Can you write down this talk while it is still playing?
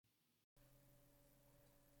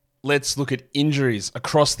let's look at injuries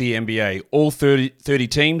across the NBA. All 30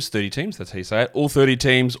 teams, that's how you say it. All 30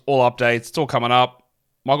 teams, all updates. It's all coming up.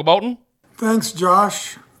 Michael Bolton? Thanks,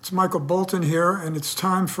 Josh. It's Michael Bolton here, and it's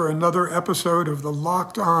time for another episode of the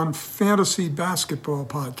Locked On Fantasy Basketball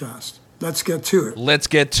Podcast. Let's get to it. Let's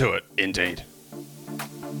get to it, indeed.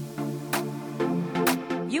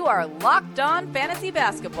 You are Locked On Fantasy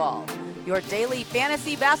Basketball, your daily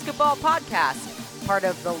fantasy basketball podcast, part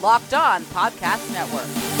of the Locked On Podcast Network.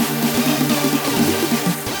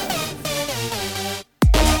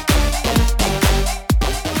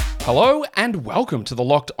 Hello and welcome to the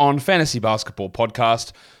Locked On Fantasy Basketball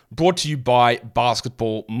Podcast, brought to you by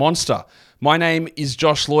Basketball Monster. My name is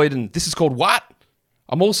Josh Lloyd, and this is called What?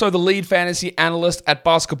 I'm also the lead fantasy analyst at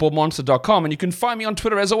basketballmonster.com, and you can find me on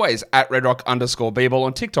Twitter as always at redrock_bball,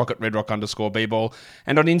 on TikTok at redrock_bball,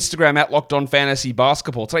 and on Instagram at Locked On Fantasy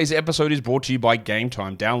Basketball. Today's episode is brought to you by Game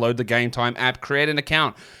Time. Download the Game Time app, create an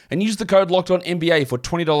account, and use the code Locked On NBA for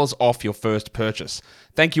 $20 off your first purchase.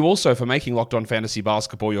 Thank you also for making Locked On Fantasy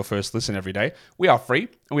Basketball your first listen every day. We are free,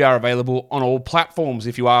 and we are available on all platforms.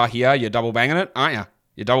 If you are here, you're double banging it, aren't you?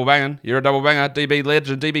 You're double banging. You're a double banger. DB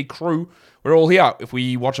Legend, DB Crew. We're all here. If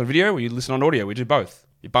we watch on video or you listen on audio, we do both.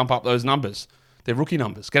 You bump up those numbers. They're rookie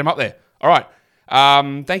numbers. Get them up there. All right.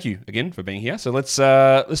 Thank you again for being here. So let's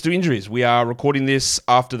do injuries. We are recording this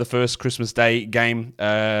after the first Christmas Day game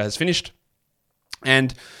has finished.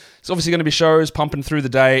 And it's obviously going to be shows pumping through the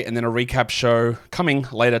day and then a recap show coming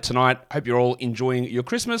later tonight. Hope you're all enjoying your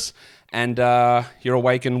Christmas and you're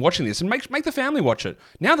awake and watching this. And make the family watch it.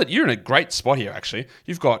 Now that you're in a great spot here, actually,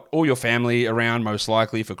 you've got all your family around most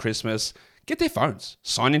likely for Christmas. Get their phones,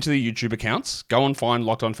 sign into the YouTube accounts, go and find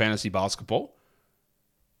Locked On Fantasy Basketball,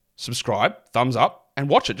 subscribe, thumbs up, and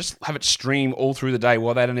watch it. Just have it stream all through the day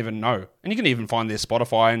while they don't even know. And you can even find their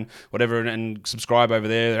Spotify and whatever and subscribe over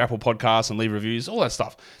there, their Apple Podcasts and leave reviews, all that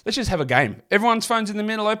stuff. Let's just have a game. Everyone's phone's in the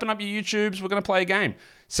middle, open up your YouTubes, we're going to play a game.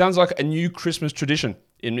 Sounds like a new Christmas tradition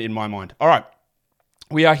in my mind. All right,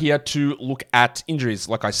 we are here to look at injuries,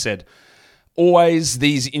 like I said. Always,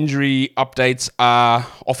 these injury updates are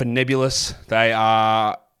often nebulous. They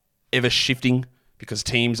are ever shifting because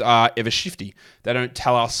teams are ever shifty. They don't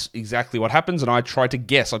tell us exactly what happens, and I try to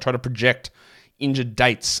guess. I try to project injured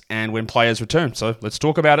dates and when players return. So let's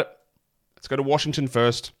talk about it. Let's go to Washington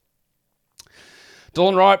first.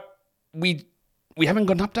 Delon Wright, we haven't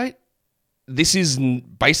got an update. This is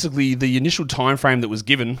basically the initial time frame that was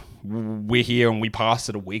given. We're here and we passed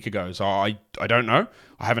it a week ago. So I don't know.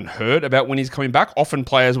 I haven't heard about when he's coming back. Often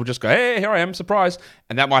players will just go, hey, here I am, surprise.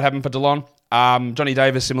 And that might happen for Delon. Johnny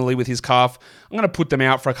Davis, similarly with his calf. I'm going to put them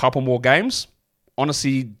out for a couple more games.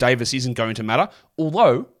 Honestly, Davis isn't going to matter.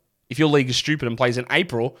 Although, if your league is stupid and plays in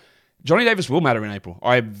April, Johnny Davis will matter in April.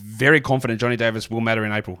 I'm very confident Johnny Davis will matter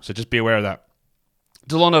in April. So just be aware of that.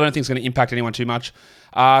 Delon, I don't think is going to impact anyone too much.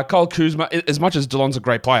 Kyle Kuzma, as much as Delon's a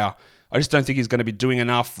great player, I just don't think he's going to be doing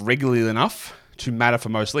enough, regularly enough, to matter for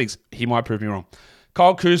most leagues. He might prove me wrong.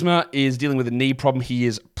 Kyle Kuzma is dealing with a knee problem. He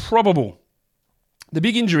is probable. The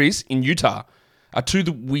big injuries in Utah are two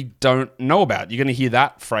that we don't know about. You're going to hear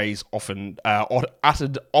that phrase often,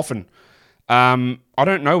 uttered often. I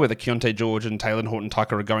don't know whether Keontae George and Talen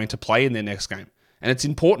Horton-Tucker are going to play in their next game. And it's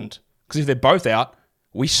important, because if they're both out,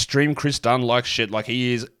 we stream Chris Dunn like shit, like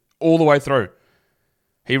he is all the way through.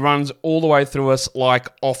 He runs all the way through us like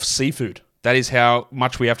off seafood. That is how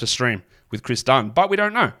much we have to stream with Chris Dunn. But we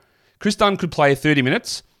don't know. Chris Dunn could play 30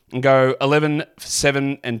 minutes and go 11,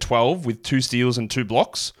 7, and 12 with 2 steals and 2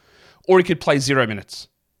 blocks. Or he could play 0 minutes.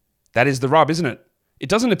 That is the rub, isn't it? It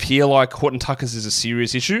doesn't appear like Horton-Tucker's is a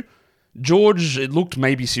serious issue. George, it looked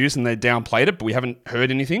maybe serious and they downplayed it, but we haven't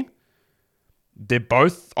heard anything. They're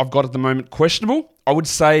both, I've got at the moment, questionable. I would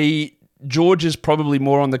say George is probably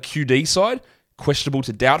more on the QD side, questionable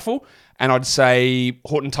to doubtful. And I'd say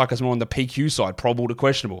Horton-Tucker's more on the PQ side, probable to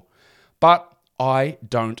questionable. But I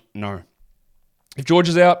don't know. If George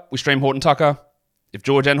is out, we stream Horton-Tucker. If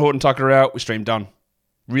George and Horton-Tucker are out, we stream Dunn.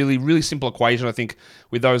 Really, really simple equation, I think,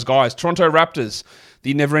 with those guys. Toronto Raptors,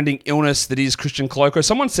 the never-ending illness that is Christian Koloko.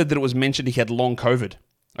 Someone said that it was mentioned he had long COVID.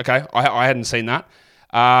 Okay, I hadn't seen that.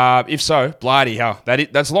 If so, bloody hell,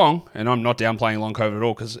 that's long, and I'm not downplaying long COVID at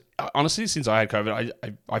all, because honestly, since I had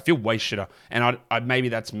COVID, I feel way shitter, and I maybe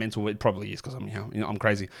that's mental. It probably is because I'm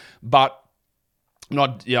crazy, but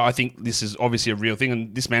not. Yeah, I think this is obviously a real thing,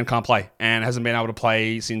 and this man can't play and hasn't been able to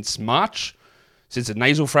play since March, since a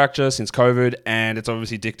nasal fracture, since COVID, and it's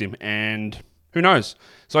obviously dicked him, and who knows?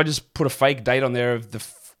 So I just put a fake date on there of the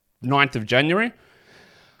 9th of January.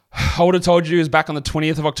 I would have told you he was back on the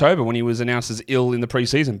 20th of October when he was announced as ill in the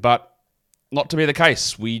preseason, but not to be the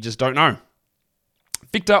case. We just don't know.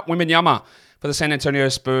 Victor Wembanyama For the San Antonio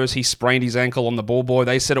Spurs, he sprained his ankle on the ball boy.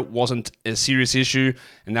 They said it wasn't a serious issue,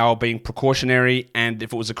 and they were being precautionary, and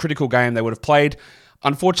if it was a critical game, they would have played.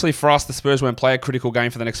 Unfortunately for us, the Spurs won't play a critical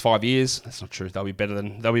game for the next 5 years. That's not true. They'll be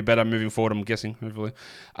better moving forward, I'm guessing, hopefully.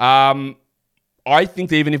 I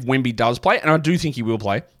think that even if Wemby does play, and I do think he will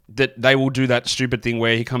play, that they will do that stupid thing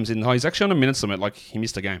where he comes in, he's actually on a minutes limit, like he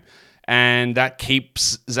missed a game. And that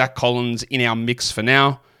keeps Zach Collins in our mix for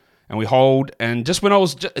now. And we hold. And just when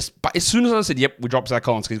as soon as I said, yep, we dropped Zach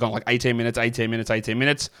Collins, because he's gone like 18 minutes,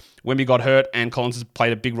 Wemby got hurt, and Collins has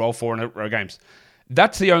played a big role for in row games.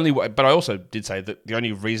 That's the only way. But I also did say that the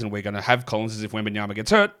only reason we're going to have Collins is if Wembanyama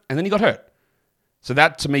gets hurt, and then he got hurt. So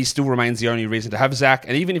that, to me, still remains the only reason to have Zach.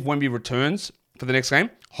 And even if Wemby returns for the next game,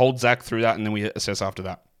 hold Zach through that, and then we assess after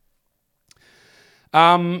that.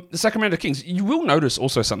 The Sacramento Kings, you will notice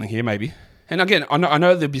also something here, maybe. And again, I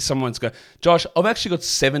know there'll be someone to go, Josh, I've actually got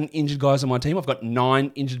 7 injured guys on my team. I've got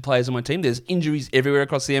 9 injured players on my team. There's injuries everywhere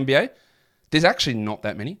across the NBA. There's actually not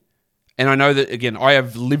that many. And I know that, again, I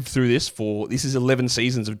have lived through this is 11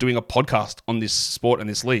 seasons of doing a podcast on this sport and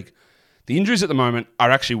this league. The injuries at the moment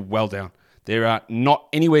are actually well down. There are not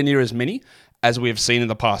anywhere near as many as we have seen in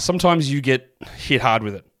the past. Sometimes you get hit hard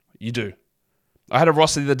with it. You do. I had a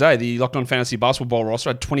roster the other day, the Locked On Fantasy Basketball roster,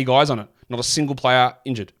 had 20 guys on it. Not a single player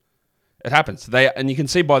injured. It happens. And you can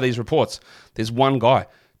see by these reports, there's 1 guy,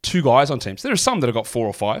 2 guys on teams. There are some that have got 4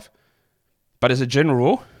 or 5. But as a general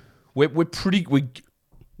rule, we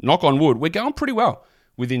knock on wood, we're going pretty well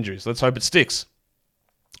with injuries. Let's hope it sticks.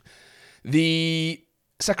 The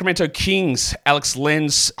Sacramento Kings, Alex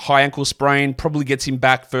Len's high ankle sprain probably gets him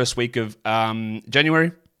back first week of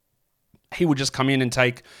January. He would just come in and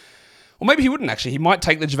take, or maybe he wouldn't actually. He might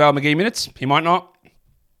take the JaVale McGee minutes. He might not.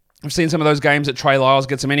 I've seen some of those games that Trey Lyles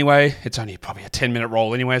gets him anyway. It's only probably a 10-minute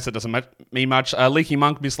roll anyway, so it doesn't mean much. Leaky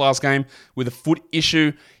Monk missed last game with a foot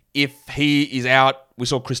issue. If he is out, we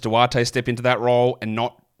saw Chris Duarte step into that role and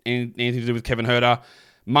not anything to do with Kevin Huerter.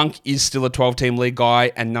 Monk is still a 12-team league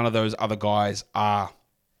guy, and none of those other guys are.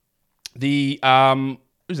 Who's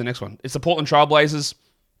the next one? It's the Portland Trailblazers.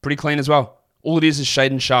 Pretty clean as well. All it is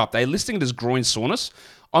Shaedon Sharpe. They're listing it as groin soreness.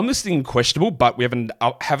 I'm listing questionable, but we haven't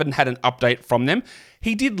had an update from them.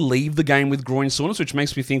 He did leave the game with groin soreness, which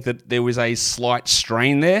makes me think that there was a slight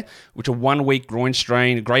strain there, which a 1-week groin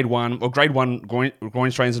strain, grade 1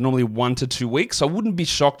 groin strains are normally 1 to 2 weeks. So I wouldn't be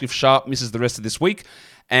shocked if Sharpe misses the rest of this week.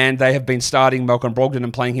 And they have been starting Malcolm Brogdon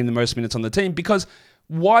and playing him the most minutes on the team, because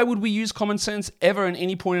why would we use common sense ever at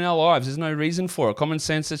any point in our lives? There's no reason for it. Common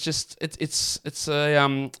sense, it's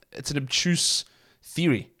an obtuse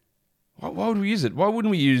theory. Why would we use it? Why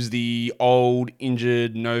wouldn't we use the old,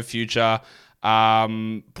 injured, no future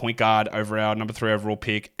point guard over our number 3 overall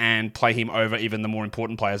pick and play him over even the more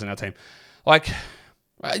important players in our team? Like,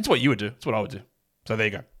 it's what you would do. It's what I would do. So there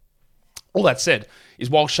you go. All that said, is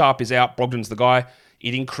while Sharpe is out, Brogdon's the guy.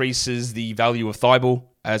 It increases the value of Thibault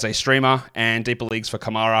as a streamer and deeper leagues for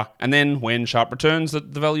Kamara. And then when Sharpe returns, the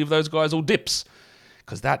value of those guys all dips,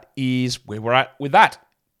 because that is where we're at with that.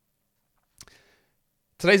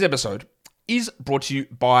 Today's episode is brought to you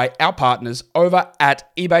by our partners over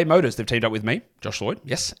at eBay Motors. They've teamed up with me, Josh Lloyd,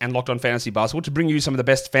 yes, and Locked On Fantasy Basketball to bring you some of the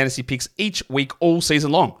best fantasy picks each week, all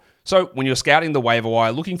season long. So when you're scouting the waiver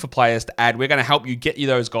wire, looking for players to add, we're going to help you get you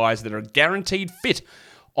those guys that are guaranteed fit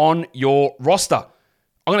on your roster.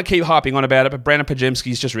 I'm going to keep harping on about it, but Brandon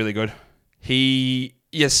Podziemski is just really good.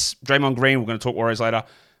 Draymond Green, we're going to talk Warriors later,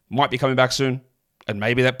 might be coming back soon, and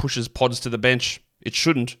maybe that pushes Pods to the bench. It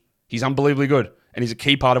shouldn't. He's unbelievably good, and he's a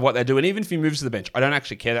key part of what they do. And even if he moves to the bench, I don't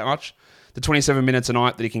actually care that much. The 27 minutes a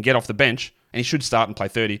night that he can get off the bench, and he should start and play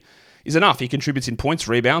 30, is enough. He contributes in points,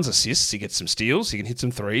 rebounds, assists. He gets some steals. He can hit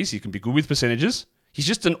some threes. He can be good with percentages. He's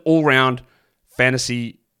just an all-round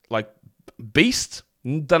fantasy beast.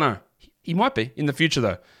 Don't know. He might be in the future,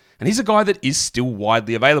 though. And he's a guy that is still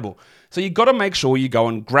widely available. So you've got to make sure you go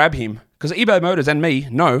and grab him, because eBay Motors and me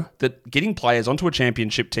know that getting players onto a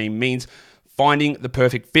championship team means finding the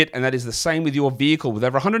perfect fit, and that is the same with your vehicle. With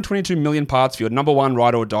over 122 million parts for your number one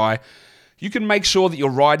ride or die, you can make sure that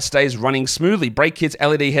your ride stays running smoothly. Brake kits,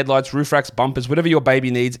 LED headlights, roof racks, bumpers, whatever your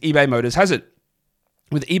baby needs, eBay Motors has it.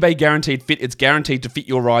 With eBay Guaranteed Fit, it's guaranteed to fit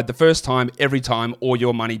your ride the first time, every time, or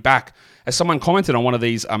your money back. As someone commented on one of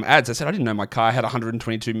these ads, I said, I didn't know my car had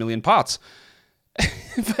 122 million parts.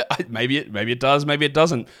 Maybe it does, maybe it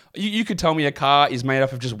doesn't. You could tell me a car is made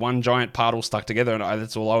up of just one giant part all stuck together, and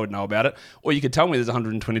that's all I would know about it. Or you could tell me there's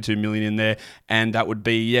 122 million in there, and that would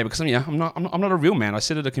be because I'm not a real man. I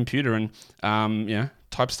sit at a computer and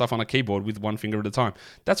type stuff on a keyboard with one finger at a time.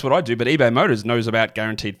 That's what I do. But eBay Motors knows about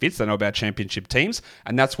guaranteed fits. They know about championship teams,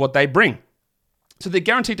 and that's what they bring. So they're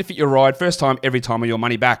guaranteed to fit your ride first time, every time, or your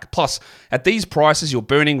money back. Plus, at these prices, you're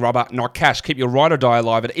burning rubber, not cash. Keep your ride or die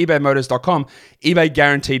alive at ebaymotors.com. eBay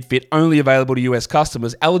guaranteed fit, only available to US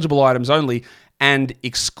customers, eligible items only, and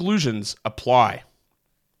exclusions apply.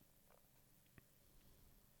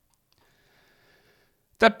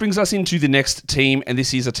 That brings us into the next team, and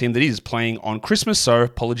this is a team that is playing on Christmas, so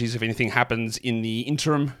apologies if anything happens in the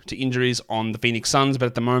interim to injuries on the Phoenix Suns, but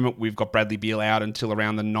at the moment we've got Bradley Beal out until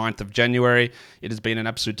around the 9th of January. It has been an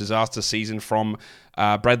absolute disaster season from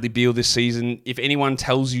Bradley Beal this season. If anyone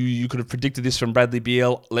tells you you could have predicted this from Bradley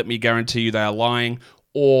Beal, let me guarantee you they are lying,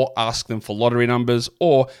 or ask them for lottery numbers,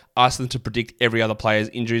 or ask them to predict every other player's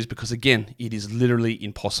injuries, because again, it is literally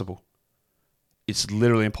impossible. It's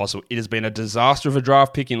literally impossible. It has been a disaster of a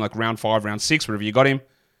draft pick in like round 5, round 6, wherever you got him.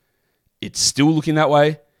 It's still looking that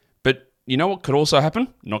way. But you know what could also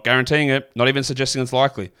happen? Not guaranteeing it, not even suggesting it's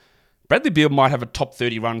likely. Bradley Beal might have a top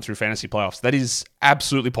 30 run through fantasy playoffs. That is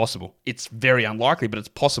absolutely possible. It's very unlikely, but it's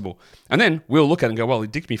possible. And then we'll look at it and go, well, he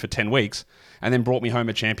dicked me for 10 weeks and then brought me home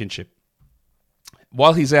a championship.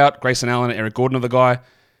 While he's out, Grayson Allen and Eric Gordon are the guy.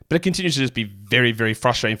 But it continues to just be very, very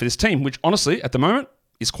frustrating for this team, which honestly, at the moment,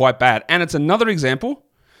 is quite bad. And it's another example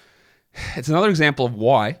of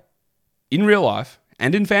why, in real life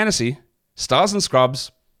and in fantasy, stars and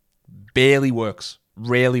scrubs rarely works.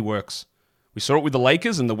 We saw it with the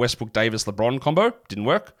Lakers and the Westbrook-Davis-LeBron combo. Didn't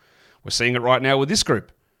work. We're seeing it right now with this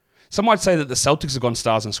group. Some might say that the Celtics have gone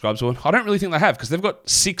stars and scrubs. Well, I don't really think they have, because they've got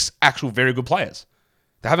 6 actual very good players.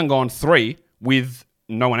 They haven't gone 3 with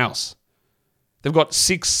no one else. They've got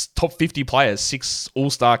 6 top 50 players, 6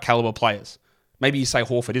 all-star caliber players. Maybe you say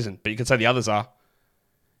Horford isn't, but you could say the others are.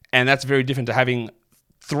 And that's very different to having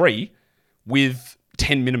 3 with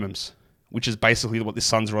 10 minimums, which is basically what this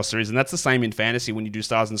Suns roster is. And that's the same in fantasy when you do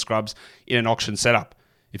stars and scrubs in an auction setup.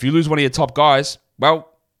 If you lose one of your top guys,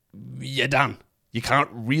 well, you're done. You can't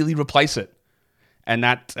really replace it. And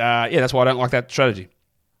that's why I don't like that strategy.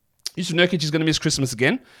 Yusuf Nurkic is going to miss Christmas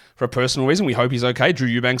again for a personal reason. We hope he's okay. Drew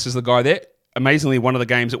Eubanks is the guy there. Amazingly, one of the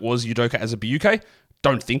games it was Udoka as a BUK.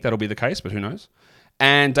 Don't think that'll be the case, but who knows.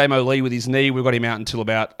 And Damo Lee with his knee, we've got him out until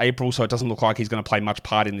about April, so it doesn't look like he's going to play much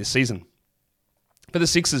part in this season. For the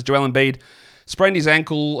Sixers, Joel Embiid sprained his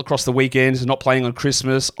ankle across the weekend, is not playing on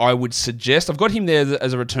Christmas. I would suggest, I've got him there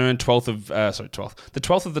as a return the 12th of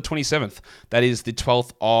the 27th. That is the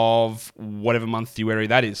 12th of whatever month February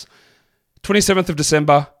that is. 27th of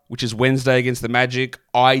December, which is Wednesday against the Magic.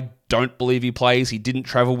 I don't believe he plays. He didn't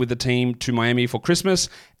travel with the team to Miami for Christmas.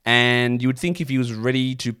 And you would think if he was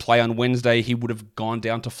ready to play on Wednesday, he would have gone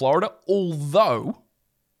down to Florida. Although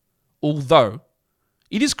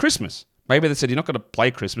it is Christmas. Maybe they said, you're not going to play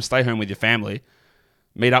Christmas. Stay home with your family.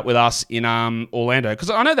 Meet up with us in Orlando. Because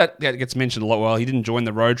I know that gets mentioned a lot. Well, he didn't join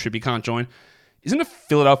the road trip. He can't join. Isn't it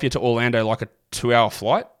Philadelphia to Orlando like a 2-hour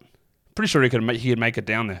flight? Pretty sure he could make it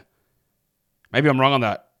down there. Maybe I'm wrong on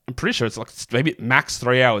that. I'm pretty sure it's like maybe max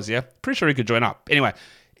 3 hours, yeah? Pretty sure he could join up. Anyway,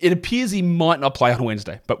 it appears he might not play on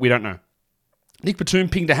Wednesday, but we don't know. Nick Batum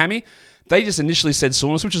pinged a hammy. They just initially said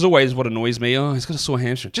soreness, which is always what annoys me. Oh, he's got a sore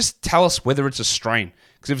hamstring. Just tell us whether it's a strain.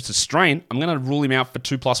 Because if it's a strain, I'm going to rule him out for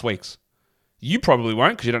 2+ weeks. You probably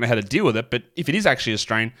won't because you don't know how to deal with it, but if it is actually a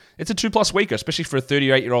strain, it's a 2+ weeker, especially for a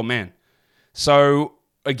 38-year-old man. So,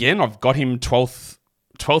 again, I've got him 12th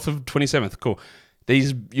of 27th. Cool.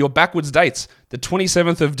 These your backwards dates. The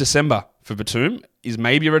 27th of December for Batum is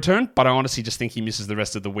maybe a return, but I honestly just think he misses the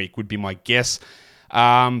rest of the week, would be my guess.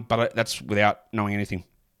 But that's without knowing anything.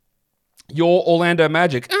 Your Orlando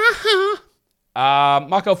Magic.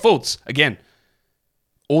 Markelle Fultz, again.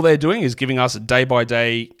 All they're doing is giving us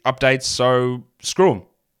day-by-day updates, so screw him.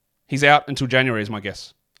 He's out until January is my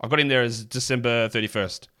guess. I've got him there as December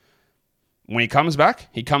 31st. When he comes back,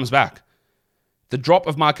 he comes back. The drop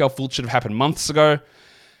of Markelle Fultz should have happened months ago.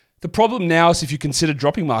 The problem now is if you consider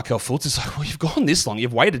dropping Markelle Fultz, it's like, well, you've gone this long.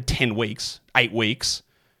 You've waited 10 weeks, 8 weeks.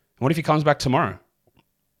 What if he comes back tomorrow?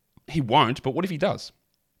 He won't, but what if he does?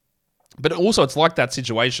 But also it's like that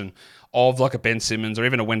situation of like a Ben Simmons or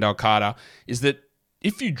even a Wendell Carter, is that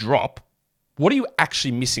if you drop, what are you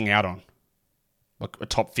actually missing out on? Like a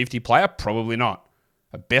top 50 player? Probably not.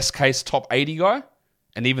 A best case top 80 guy?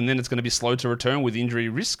 And even then it's going to be slow to return with re-injury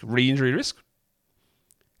risk?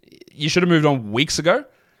 You should have moved on weeks ago.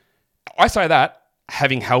 I say that,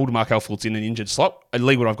 having held Markelle Fultz in an injured slot, a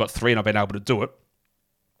league where I've got 3 and I've been able to do it.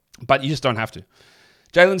 But you just don't have to.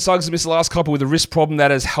 Jalen Suggs has missed the last couple with a wrist problem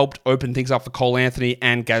that has helped open things up for Cole Anthony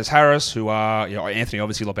and Gaz Harris, who are, Anthony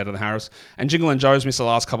obviously a lot better than Harris. And Jingle and Joe's missed the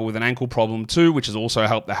last couple with an ankle problem too, which has also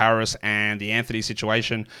helped the Harris and the Anthony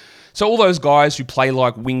situation. So all those guys who play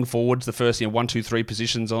like wing forwards, the first 1, 2, 3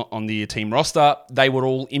 positions on the team roster, they would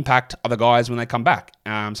all impact other guys when they come back.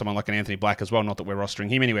 Someone like an Anthony Black as well, not that we're rostering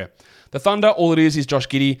him anywhere. The Thunder, all it is Josh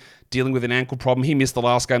Giddey dealing with an ankle problem. He missed the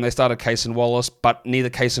last game. They started Cason Wallace, but neither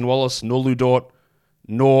Cason Wallace nor Lou Dort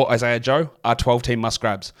nor Isaiah Joe are 12-team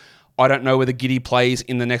must-grabs. I don't know whether Giddey plays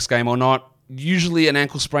in the next game or not. Usually an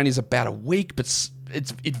ankle sprain is about a week, but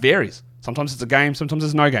it varies. Sometimes it's a game, sometimes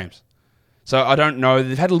there's no games. So I don't know.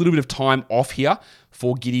 They've had a little bit of time off here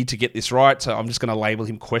for Giddey to get this right, so I'm just going to label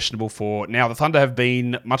him questionable for now. The Thunder have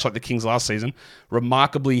been, much like the Kings last season,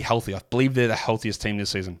 remarkably healthy. I believe they're the healthiest team this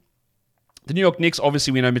season. The New York Knicks,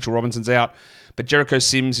 obviously we know Mitchell Robinson's out, but Jericho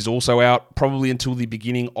Sims is also out, probably until the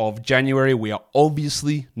beginning of January. We are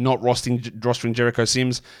obviously not rostering Jericho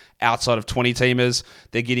Sims outside of 20-teamers.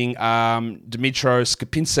 They're getting Dmitro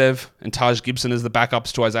Skapintsev and Taj Gibson as the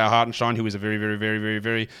backups to Isaiah Hartenstein, who is a very, very, very, very,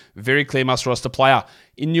 very, very clear must-roster player.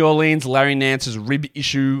 In New Orleans, Larry Nance's rib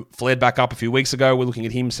issue flared back up a few weeks ago. We're looking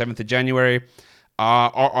at him 7th of January.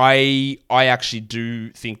 I actually do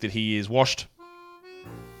think that he is washed.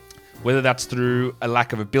 Whether that's through a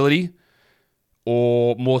lack of ability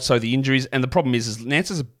or more so the injuries. And the problem is Nance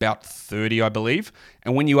is about 30, I believe.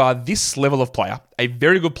 And when you are this level of player, a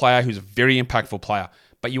very good player who's a very impactful player,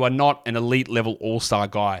 but you are not an elite level all-star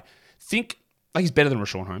guy, think like he's better than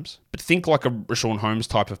Richaun Holmes, but think like a Richaun Holmes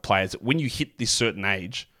type of player. That when you hit this certain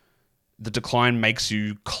age, the decline makes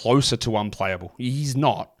you closer to unplayable. He's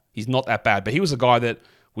not that bad, but he was a guy that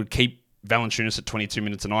would keep Valanciunas at 22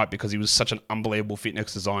 minutes a night because he was such an unbelievable fit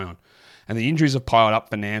next to Zion. And the injuries have piled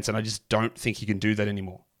up for Nance, and I just don't think he can do that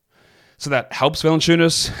anymore. So that helps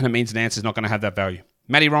Valanciunas, and it means Nance is not going to have that value.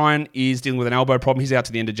 Matty Ryan is dealing with an elbow problem. He's out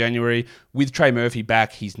to the end of January. With Trey Murphy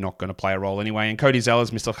back, he's not going to play a role anyway. And Cody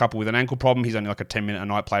Zeller's missed a couple with an ankle problem. He's only like a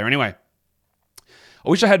 10-minute-a-night player anyway. I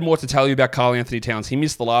wish I had more to tell you about Karl Anthony Towns. He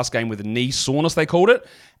missed the last game with a knee soreness, they called it.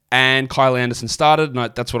 And Kyle Anderson started,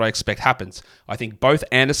 and that's what I expect happens. I think both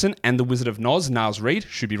Anderson and the Wizard of Naz Reid,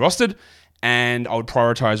 should be rostered, and I would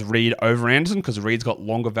prioritize Reid over Anderson because Reid's got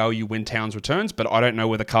longer value when Towns returns, but I don't know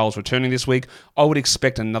whether Carl's returning this week. I would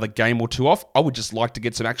expect another game or two off. I would just like to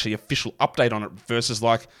get some actually official update on it versus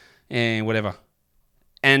like, whatever.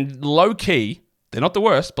 And low-key, they're not the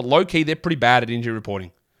worst, but low-key, they're pretty bad at injury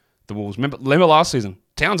reporting, the Wolves. Remember last season?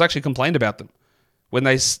 Towns actually complained about them. When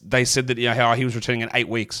they said that how he was returning in 8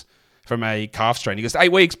 weeks from a calf strain. He goes, 8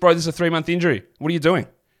 weeks, bro, this is a 3-month injury. What are you doing?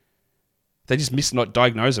 They just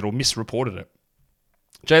misdiagnosed it or misreported it.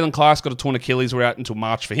 Jalen Clark's got a torn Achilles. We're out until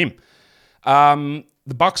March for him.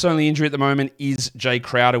 The Bucks' only injury at the moment is Jay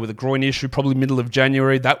Crowder with a groin issue, probably middle of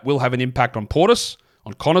January. That will have an impact on Portis,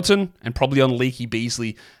 on Connaughton, and probably on Leaky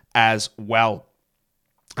Beasley as well.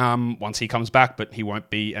 Once he comes back, but he won't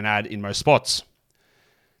be an ad in most spots.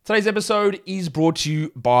 Today's episode is brought to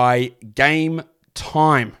you by Game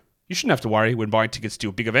Time. You shouldn't have to worry when buying tickets to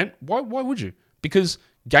a big event. Why would you? Because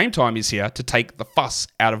Game Time is here to take the fuss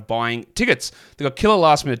out of buying tickets. They've got killer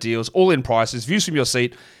last-minute deals, all-in prices, views from your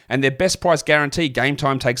seat, and their best price guarantee. Game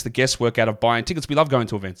Time takes the guesswork out of buying tickets. We love going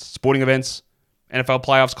to events, sporting events, NFL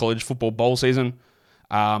playoffs, college football bowl season,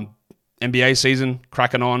 NBA season,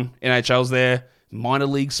 cracking on, NHL's there, minor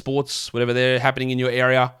league sports, whatever they're happening in your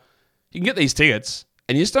area. You can get these tickets.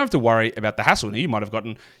 And you just don't have to worry about the hassle. You might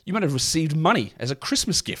have received money as a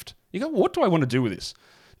Christmas gift. You go, what do I want to do with this?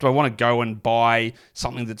 Do I want to go and buy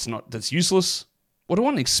something that's useless? What do I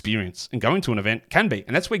want to experience? And going to an event can be.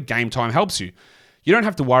 And that's where Game Time helps you. You don't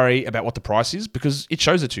have to worry about what the price is because it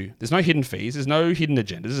shows it to you. There's no hidden fees. There's no hidden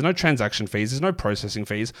agendas. There's no transaction fees. There's no processing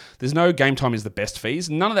fees. There's no Game Time is the best fees.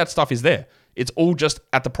 None of that stuff is there. It's all just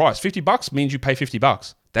at the price. $50 means you pay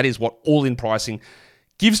 $50. That is what all-in pricing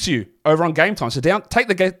gives to you over on Game Time. So take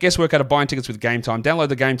the guesswork out of buying tickets with Game Time. Download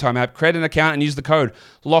the Game Time app, create an account, and use the code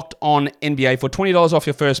LOCKEDONNBA for $20 off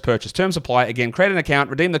your first purchase. Terms apply. Again, create an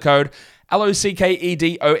account, redeem the code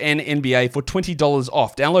LOCKEDONNBA for $20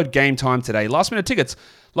 off. Download Game Time today. Last minute tickets,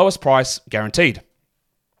 lowest price guaranteed.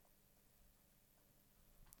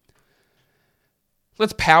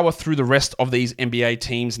 Let's power through the rest of these NBA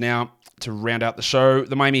teams now to round out the show.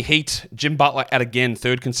 The Miami Heat, Jim Butler out again,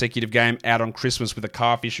 third consecutive game out on Christmas with a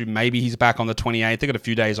calf issue. Maybe he's back on the 28th. They got a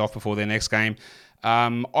few days off before their next game.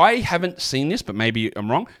 I haven't seen this, but maybe I'm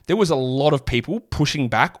wrong. There was a lot of people pushing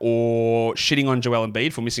back or shitting on Joel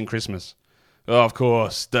Embiid for missing Christmas. Oh, of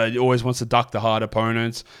course. He always wants to duck the hard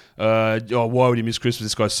opponents. Why would he miss Christmas?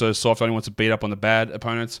 This guy's so soft. Only wants to beat up on the bad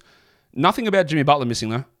opponents. Nothing about Jimmy Butler missing,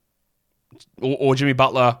 though. or Jimmy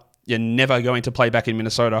Butler, you're never going to play back in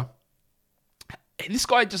Minnesota. This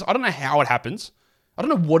guy I don't know how it happens. I don't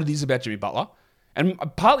know what it is about Jimmy Butler. And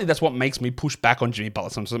partly that's what makes me push back on Jimmy Butler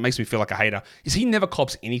sometimes. It makes me feel like a hater, is he never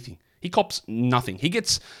cops anything. He cops nothing. He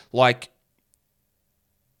gets like,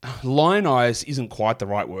 lionized isn't quite the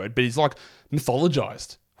right word, but he's like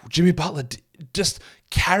mythologized. Jimmy Butler just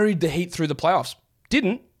carried the Heat through the playoffs.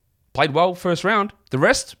 Didn't. Played well first round. The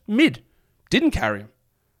rest, mid. Didn't carry him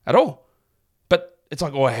at all. But it's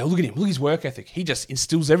like, oh, hey, look at him. Look at his work ethic. He just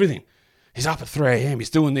instills everything. He's up at 3 a.m. He's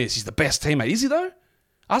doing this. He's the best teammate. Is he though?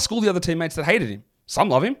 Ask all the other teammates that hated him. Some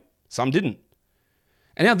love him. Some didn't.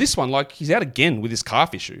 And now this one, like, he's out again with his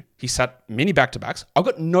calf issue. He sat many back-to-backs. I've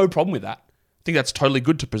got no problem with that. I think that's totally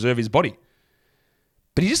good to preserve his body.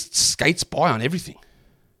 But he just skates by on everything.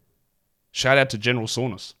 Shout out to General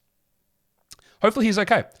Soreness. Hopefully he's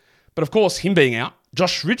okay. But of course, him being out,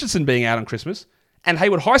 Josh Richardson being out on Christmas, and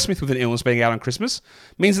Haywood Highsmith with an illness being out on Christmas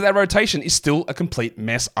means that rotation is still a complete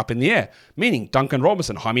mess up in the air. Meaning Duncan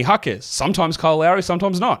Robinson, Jaime Jaquez, sometimes Kyle Lowry,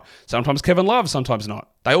 sometimes not. Sometimes Kevin Love, sometimes not.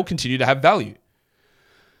 They all continue to have value.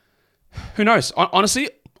 Who knows? Honestly,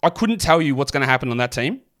 I couldn't tell you what's going to happen on that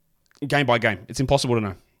team game by game. It's impossible to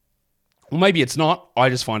know. Or maybe it's not. I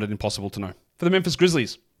just find it impossible to know. For the Memphis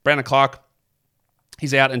Grizzlies, Brandon Clark,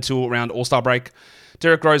 he's out until around All-Star break.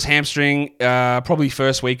 Derrick Rose hamstring, probably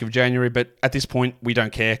first week of January, but at this point, we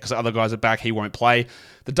don't care because the other guys are back. He won't play.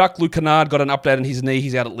 The Duck, Luke Kennard, got an update on his knee.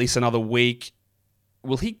 He's out at least another week.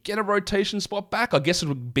 Will he get a rotation spot back? I guess it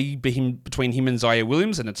would be between him and Zaire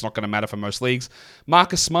Williams, and it's not going to matter for most leagues.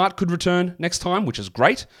 Marcus Smart could return next time, which is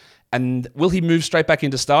great. And will he move straight back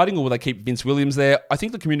into starting, or will they keep Vince Williams there? I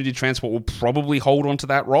think the community transport will probably hold on to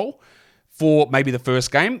that role for maybe the first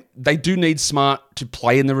game. They do need Smart to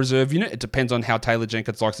play in the reserve unit. It depends on how Taylor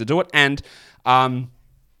Jenkins likes to do it. And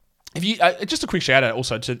if you just a quick shout out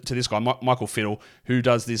also to this guy, Michael Fiddle, who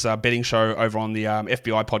does this betting show over on the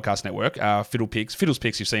FBI podcast network, Fiddle's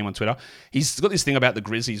Picks, you've seen him on Twitter. He's got this thing about the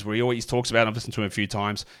Grizzlies where he always talks about it. I've listened to him a few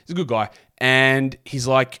times. He's a good guy. And he's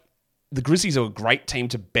like, the Grizzlies are a great team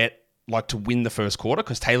to bet, like to win the first quarter,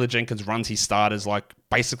 because Taylor Jenkins runs his starters like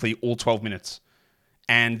basically all 12 minutes.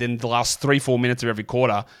 And then the last 3-4 minutes of every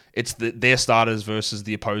quarter, it's their starters versus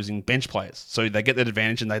the opposing bench players. So they get that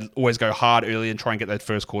advantage, and they always go hard early and try and get that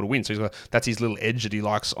first quarter win. So that's his little edge that he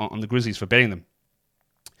likes on the Grizzlies for betting them.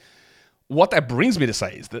 What that brings me to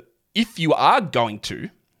say is that if you are going to,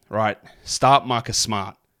 start Marcus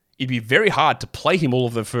Smart, it'd be very hard to play him all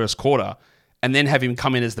of the first quarter and then have him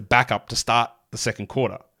come in as the backup to start the second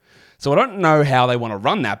quarter. So I don't know how they want to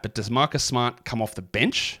run that, but does Marcus Smart come off the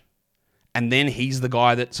bench? And then he's the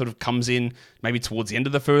guy that sort of comes in maybe towards the end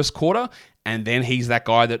of the first quarter, and then he's that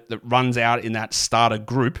guy that runs out in that starter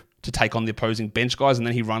group to take on the opposing bench guys, and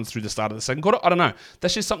then he runs through the start of the second quarter. I don't know.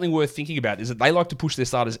 That's just something worth thinking about, is that they like to push their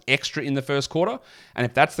starters extra in the first quarter, and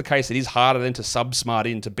if that's the case, it is harder then to sub Smart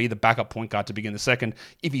in to be the backup point guard to begin the second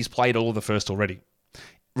if he's played all of the first already.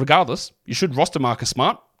 Regardless, you should roster Marcus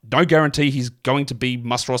Smart. No guarantee he's going to be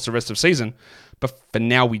must roster the rest of the season, but for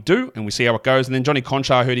now we do, and we see how it goes. And then Johnny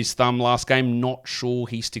Conchar hurt his thumb last game. Not sure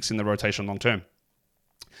he sticks in the rotation long term.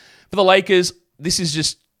 For the Lakers, this is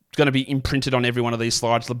just going to be imprinted on every one of these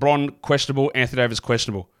slides. LeBron, questionable. Anthony Davis,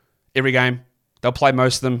 questionable. Every game, they'll play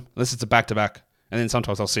most of them, unless it's a back-to-back. And then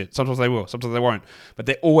sometimes they'll sit. Sometimes they will. Sometimes they won't. But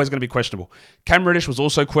they're always going to be questionable. Cam Reddish was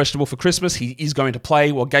also questionable for Christmas. He is going to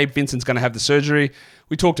play while Gabe Vincent's going to have the surgery.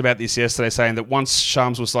 We talked about this yesterday, saying that once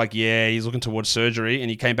Shams was like, yeah, he's looking towards surgery, and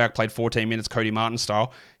he came back, played 14 minutes, Cody Martin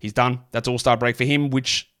style, he's done. That's all-star break for him,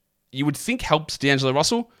 which you would think helps D'Angelo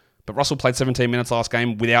Russell, but Russell played 17 minutes last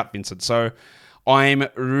game without Vincent. So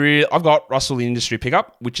I've got Russell in industry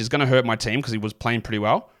pickup, which is going to hurt my team because he was playing pretty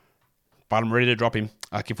well. But I'm ready to drop him.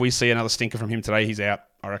 Like, if we see another stinker from him today, he's out,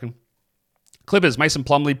 I reckon. Clippers, Mason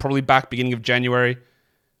Plumlee, probably back beginning of January.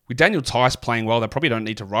 With Daniel Tice playing well, they probably don't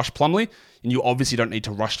need to rush Plumlee, and you obviously don't need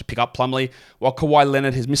to rush to pick up Plumlee. While Kawhi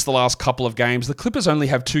Leonard has missed the last couple of games, the Clippers only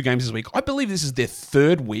have 2 games this week. I believe this is their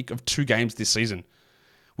 3rd week of 2 games this season,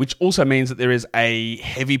 which also means that there is a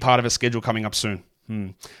heavy part of a schedule coming up soon.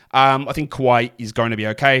 I think Kawhi is going to be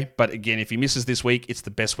okay, but again, if he misses this week, it's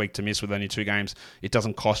the best week to miss with only 2 games. It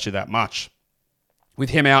doesn't cost you that much. With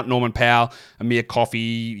him out, Norman Powell, Amir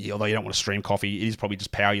Coffey, although you don't want to stream Coffey, it is probably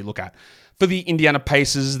just Powell you look at. For the Indiana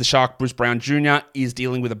Pacers, the Shark Bruce Brown Jr. is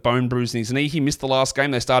dealing with a bone bruise in his knee. He missed the last game.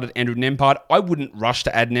 They started Andrew Nembhard. I wouldn't rush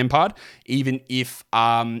to add Nembhard, even if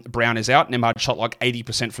Brown is out. Nembhard shot like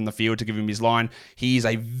 80% from the field to give him his line. He is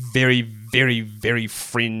a very, very, very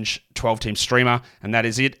fringe 12-team streamer, and that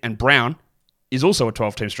is it. And Brown is also a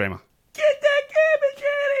 12-team streamer. Get that garbage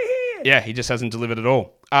out of here! Yeah, he just hasn't delivered at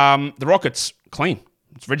all. The Rockets, clean.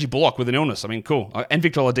 It's Reggie Bullock with an illness. I mean, cool. And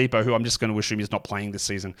Victor Oladipo, who I'm just going to assume is not playing this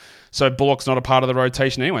season. So Bullock's not a part of the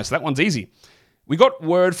rotation anyway, so that one's easy. We got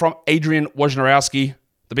word from Adrian Wojnarowski,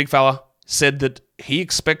 the big fella, said that he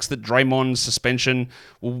expects that Draymond's suspension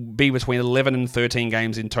will be between 11 and 13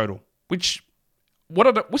 games in total, which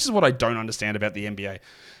is what I don't understand about the NBA.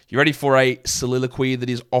 You ready for a soliloquy that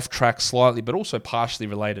is off track slightly, but also partially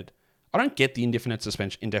related? I don't get the indefinite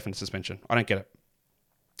suspension. I don't get it.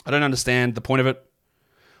 I don't understand the point of it.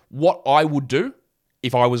 What I would do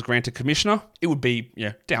if I was granted commissioner, it would be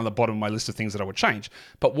down the bottom of my list of things that I would change.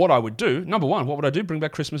 But what I would do, number one, what would I do? Bring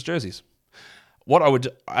back Christmas jerseys. I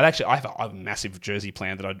have a massive jersey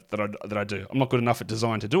plan that I do. I'm not good enough at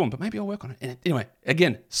design to do them, but maybe I'll work on it. And anyway,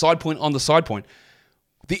 again, side point on the side point.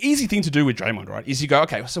 The easy thing to do with Draymond, right, is you go,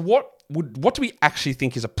 okay, so what do we actually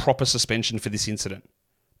think is a proper suspension for this incident?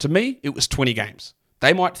 To me, it was 20 games.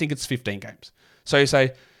 They might think it's 15 games. So you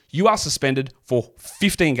say, you are suspended for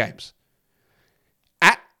 15 games.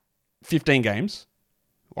 At 15 games,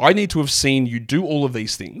 I need to have seen you do all of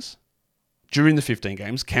these things during the 15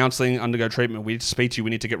 games, counseling, undergo treatment, we need to speak to you, we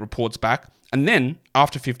need to get reports back. And then,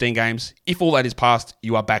 after 15 games, if all that is passed,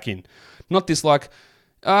 you are back in. Not this like,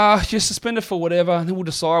 you're suspended for whatever, and then we'll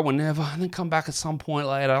decide whenever, and then come back at some point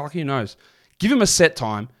later, like who knows. Give him a set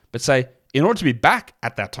time, but say, in order to be back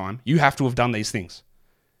at that time, you have to have done these things.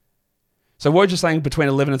 So we're just saying between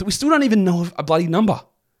 11 and... we still don't even know a bloody number.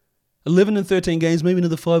 11 and 13 games, maybe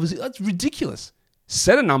another 5 or 6. That's ridiculous.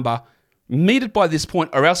 Set a number, meet it by this point,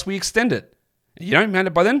 or else we extend it. You don't meet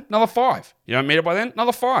it by then, another 5. You don't meet it by then,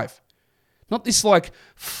 another 5. Not this like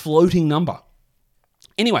floating number.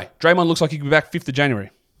 Anyway, Draymond looks like he could be back 5th of January.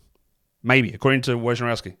 Maybe, according to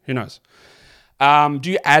Wojnarowski. Who knows? Do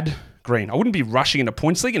you add Green? I wouldn't be rushing in a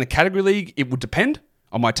points league. In a category league, it would depend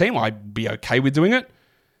on my team. I'd be okay with doing it.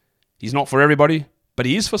 He's not for everybody, but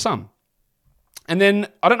he is for some. And then,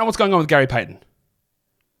 I don't know what's going on with Gary Payton.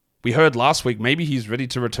 We heard last week maybe he's ready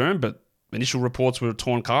to return, but initial reports were a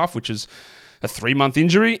torn calf, which is a 3-month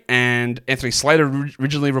injury. And Anthony Slater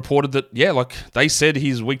originally reported that, they said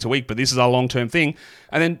he's week to week, but this is our long-term thing.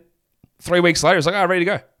 And then 3 weeks later, it's like, ready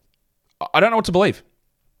to go. I don't know what to believe.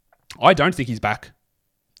 I don't think he's back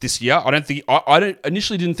this year. I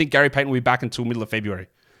initially didn't think Gary Payton would be back until middle of February,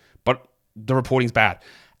 but the reporting's bad.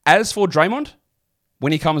 As for Draymond,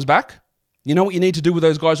 when he comes back, you know what you need to do with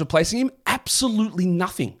those guys replacing him? Absolutely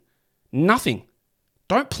nothing. Nothing.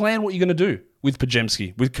 Don't plan what you're going to do with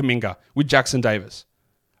Podziemski, with Kuminga, with Jackson Davis.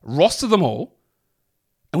 Roster them all,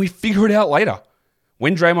 and we figure it out later.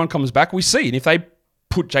 When Draymond comes back, we see. And if they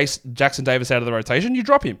put Jackson Davis out of the rotation, you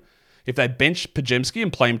drop him. If they bench Podziemski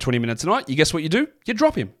and play him 20 minutes a night, you guess what you do? You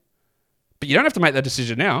drop him. But you don't have to make that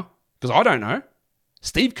decision now, because I don't know.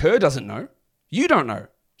 Steve Kerr doesn't know. You don't know.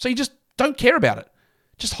 So you just don't care about it.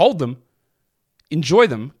 Just hold them, enjoy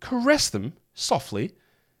them, caress them softly,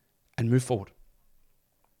 and move forward.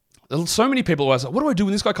 There's so many people who are like, what do I do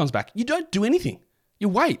when this guy comes back? You don't do anything. You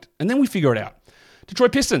wait, and then we figure it out.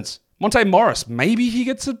 Detroit Pistons. Monte Morris. Maybe he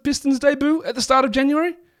gets a Pistons debut at the start of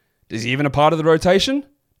January? Is he even a part of the rotation?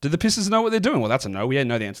 Do the Pistons know what they're doing? Well, that's a no. We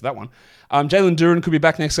know the answer to that one. Jalen Duren could be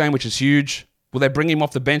back next game, which is huge. Will they bring him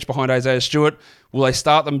off the bench behind Isaiah Stewart? Will they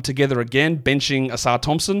start them together again, benching Asar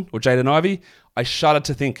Thompson or Jaden Ivey? I shudder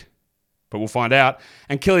to think, but we'll find out.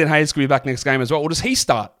 And Killian Hayes could be back next game as well. Or does he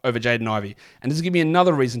start over Jaden Ivey? And does it give me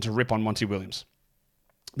another reason to rip on Monty Williams?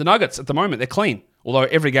 The Nuggets, at the moment, they're clean. Although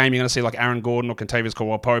every game you're going to see like Aaron Gordon or Kentavious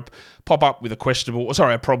Caldwell-Pope pop up with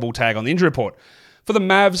a probable tag on the injury report. For the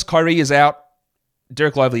Mavs, Kyrie is out.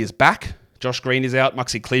 Derek Lively is back. Josh Green is out.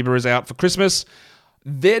 Maxi Kleber is out for Christmas.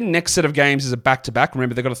 Their next set of games is a back-to-back.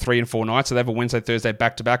 Remember, they've got a 3 and 4 night, so they have a Wednesday, Thursday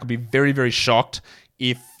back-to-back. I'd be very, very shocked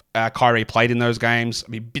if Kyrie played in those games.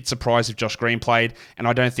 I'd be a bit surprised if Josh Green played, and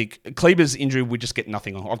I don't think... Kleber's injury, we just get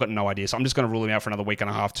nothing on. I've got no idea, so I'm just going to rule him out for another week and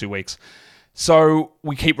a half, 2 weeks. So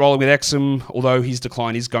we keep rolling with Exum, although his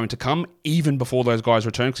decline is going to come even before those guys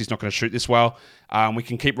return because he's not going to shoot this well. We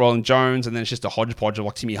can keep rolling Jones, and then it's just a hodgepodge of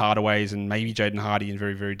like Timmy Hardaways and maybe Jaden Hardy in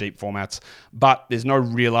very, very deep formats. But there's no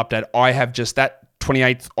real update. I have just that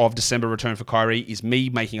 28th of December return for Kyrie is me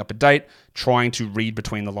making up a date, trying to read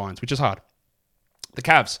between the lines, which is hard. The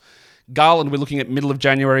Cavs. Garland, we're looking at middle of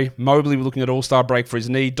January. Mobley, we're looking at All-Star break for his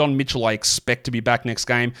knee. Don Mitchell, I expect to be back next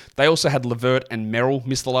game. They also had LeVert and Merrill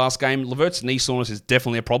miss the last game. LeVert's knee soreness is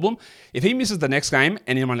definitely a problem. If he misses the next game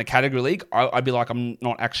and I'm in a category league, I'd be like, I'm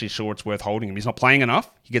not actually sure it's worth holding him. He's not playing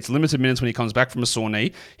enough. He gets limited minutes when he comes back from a sore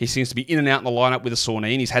knee. He seems to be in and out in the lineup with a sore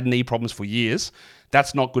knee, and he's had knee problems for years.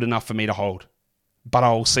 That's not good enough for me to hold. but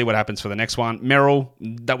I'll see what happens for the next one. Merrill,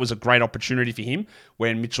 that was a great opportunity for him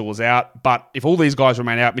when Mitchell was out. But if all these guys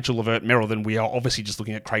remain out, Mitchell, Levert, Merrill, then we are obviously just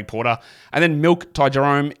looking at Craig Porter. And then Milk, Ty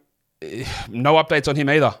Jerome, no updates on him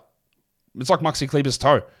either. It's like Maxi Kleber's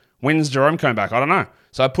toe. When's Jerome coming back? I don't know.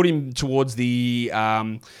 So I put him towards the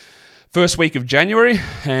first week of January,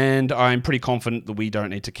 and I'm pretty confident that we don't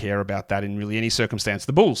need to care about that in really any circumstance.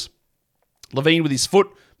 The Bulls. Levine with his foot,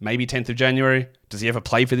 maybe 10th of January. Does he ever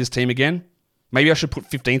play for this team again? Maybe I should put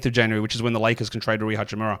 15th of January, which is when the Lakers can trade Rui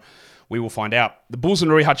Hachimura. We will find out. The Bulls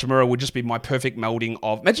and Rui Hachimura would just be my perfect melding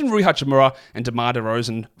of... Imagine Rui Hachimura and DeMar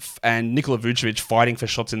DeRozan and Nikola Vucevic fighting for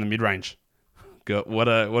shots in the mid-range. God, what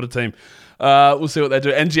a team. We'll see what they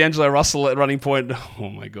do. And D'Angelo Russell at running point. Oh,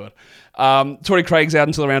 my God. Torrey Craig's out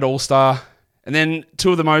until around All-Star. And then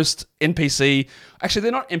two of the most NPC... Actually,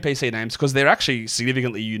 they're not NPC names because they're actually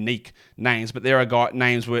significantly unique names, but there are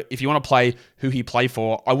names where if you want to play who he played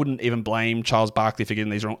for, I wouldn't even blame Charles Barkley for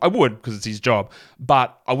getting these wrong. I would because it's his job,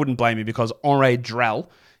 but I wouldn't blame him because Henri Drell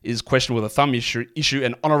is questionable with a thumb issue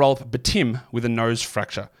and Honoralp Batim with a nose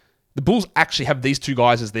fracture. The Bulls actually have these two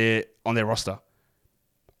guys as on their roster.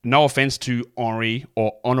 No offense to Henri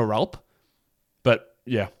or Honoralp, but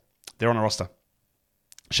yeah, they're on a roster.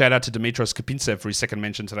 Shout out to Dimitros Kapintsev for his second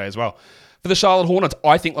mention today as well. For the Charlotte Hornets,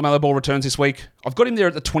 I think LaMelo Ball returns this week. I've got him there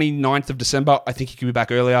at the 29th of December. I think he could be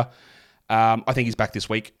back earlier. I think he's back this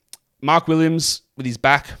week. Mark Williams with his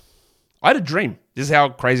back. I had a dream. This is how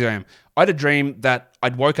crazy I am. I had a dream that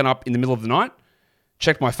I'd woken up in the middle of the night,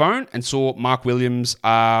 checked my phone, and saw Mark Williams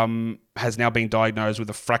has now been diagnosed with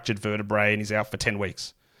a fractured vertebrae and he's out for 10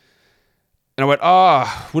 weeks. And I went,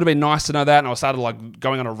 would have been nice to know that. And I started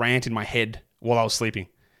going on a rant in my head while I was sleeping.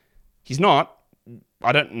 He's not.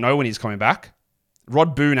 I don't know when he's coming back.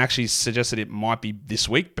 Rod Boone actually suggested it might be this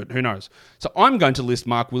week, but who knows? So I'm going to list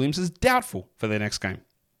Mark Williams as doubtful for their next game.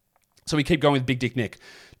 So we keep going with Big Dick Nick.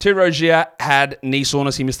 Terry Rozier had knee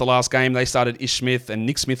soreness. He missed the last game. They started Ish Smith, and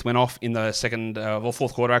Nick Smith went off in the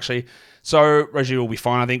fourth quarter, actually. So Rozier will be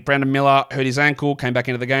fine, I think. Brandon Miller hurt his ankle, came back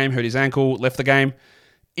into the game, hurt his ankle, left the game.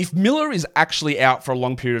 If Miller is actually out for a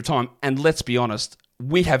long period of time, and let's be honest,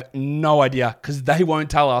 we have no idea because they won't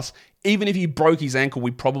tell us. Even if he broke his ankle, we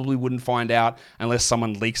probably wouldn't find out unless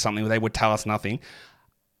someone leaked something. They would tell us nothing.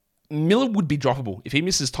 Miller would be droppable. If he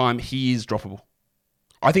misses time, he is droppable.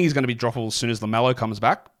 I think he's going to be droppable as soon as LaMelo comes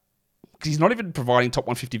back because he's not even providing top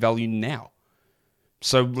 150 value now.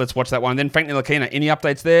 So let's watch that one. And then Frank Ntilikina, any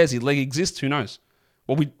updates there? Does his leg exist? Who knows?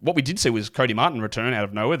 What we did see was Cody Martin return out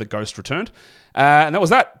of nowhere. The ghost returned. And that was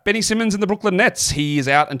that. Benny Simmons in the Brooklyn Nets. He is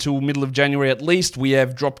out until middle of January at least. We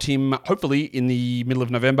have dropped him, hopefully, in the middle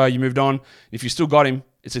of November. You moved on. If you still got him,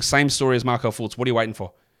 it's the same story as Markelle Fultz. What are you waiting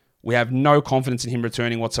for? We have no confidence in him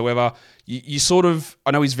returning whatsoever. You sort of,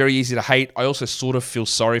 I know he's very easy to hate. I also sort of feel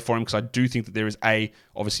sorry for him because I do think that there is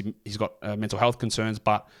obviously he's got mental health concerns,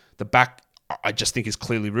 but the back I just think is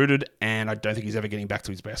clearly rooted, and I don't think he's ever getting back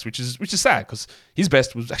to his best, which is sad because his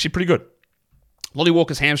best was actually pretty good. Lonnie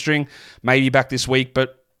Walker's hamstring may be back this week,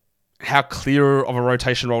 but how clear of a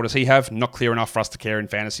rotation role does he have? Not clear enough for us to care in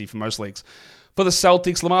fantasy for most leagues. For the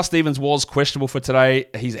Celtics, Lamar Stevens was questionable for today.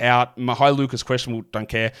 He's out. Mahai Luka's questionable, don't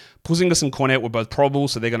care. Porzingis and Cornette were both probable,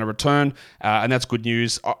 so they're going to return, and that's good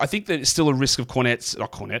news. I think there's still a risk of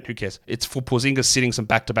Cornette, who cares? It's for Porzingis sitting some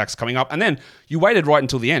back-to-backs coming up. And then you waited right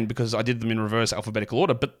until the end because I did them in reverse alphabetical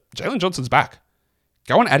order, but Jalen Johnson's back.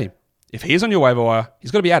 Go and add him. If he is on your waiver wire,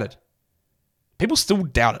 he's got to be added. People still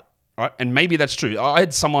doubt it, right? And maybe that's true. I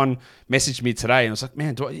had someone message me today, and I was like,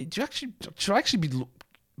 man, should I actually be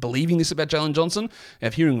believing this about Jalen Johnson?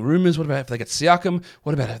 If hearing rumors, what about if they get Siakam?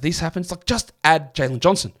 What about if this happens? Just add Jalen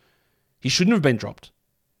Johnson. He shouldn't have been dropped.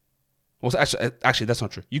 Well, actually, that's not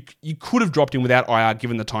true. You could have dropped him without IR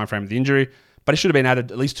given the time frame of the injury, but he should have been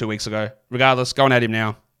added at least 2 weeks ago. Regardless, go and add him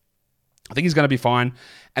now. I think he's going to be fine.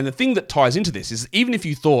 And the thing that ties into this is even if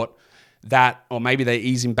you thought that, or maybe they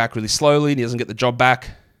ease him back really slowly and he doesn't get the job back.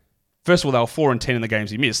 First of all, they were 4-10 in the games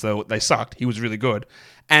he missed. They sucked. He was really good.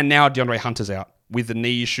 And now DeAndre Hunter's out with the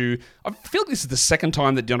knee issue. I feel like this is the second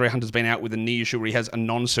time that DeAndre Hunter's been out with a knee issue where he has a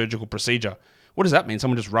non-surgical procedure. What does that mean?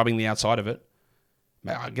 Someone just rubbing the outside of it?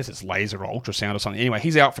 I guess it's laser or ultrasound or something. Anyway,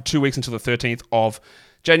 he's out for 2 weeks until the 13th of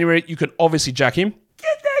January. You can obviously jack him.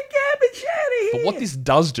 Get that garbage out of here! But what this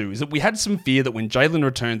does do is that we had some fear that when Jalen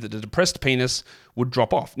returned that the depressed penis would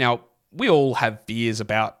drop off. Now, we all have fears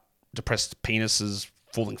about depressed penises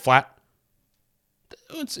falling flat.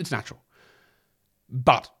 It's natural.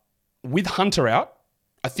 But with Hunter out,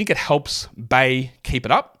 I think it helps Bay keep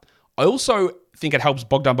it up. I also think it helps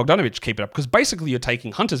Bogdan Bogdanovic keep it up because basically you're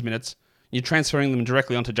taking Hunter's minutes, you're transferring them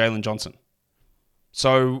directly onto Jalen Johnson.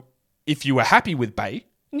 So if you were happy with Bay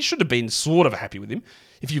And you should have been sort of happy with him.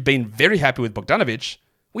 If you've been very happy with Bogdanovic,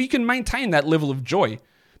 well, you can maintain that level of joy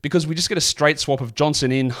because we just get a straight swap of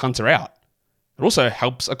Johnson in, Hunter out. It also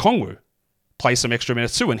helps Okongwu play some extra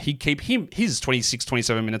minutes too, and he'd keep his 26,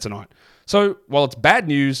 27 minutes a night. So while it's bad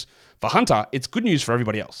news for Hunter, it's good news for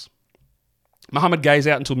everybody else. Mohamed Gay's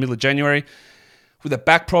out until middle of January with a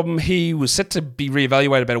back problem. He was set to be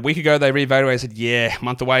reevaluated about a week ago. They reevaluated, said, a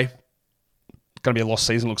month away. Going to be a lost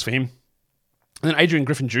season, looks for him. And then Adrian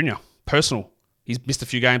Griffin Jr., personal. He's missed a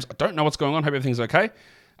few games. I don't know what's going on. Hope everything's okay.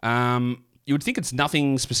 You would think it's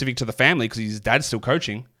nothing specific to the family because his dad's still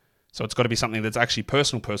coaching. So it's got to be something that's actually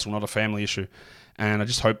personal, not a family issue. And I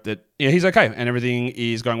just hope that he's okay and everything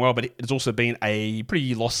is going well. But it's also been a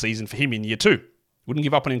pretty lost season for him in year 2. Wouldn't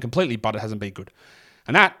give up on him completely, but it hasn't been good.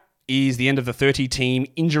 And that is the end of the 30-team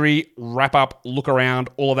injury wrap-up, look around,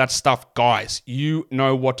 all of that stuff. Guys, you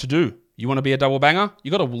know what to do. You want to be a double banger?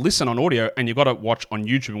 You got to listen on audio and you got to watch on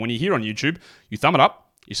YouTube. And when you're here on YouTube, you thumb it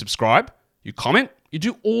up, you subscribe, you comment, you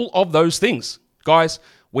do all of those things. Guys,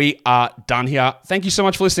 we are done here. Thank you so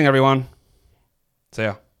much for listening, everyone. See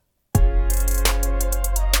ya.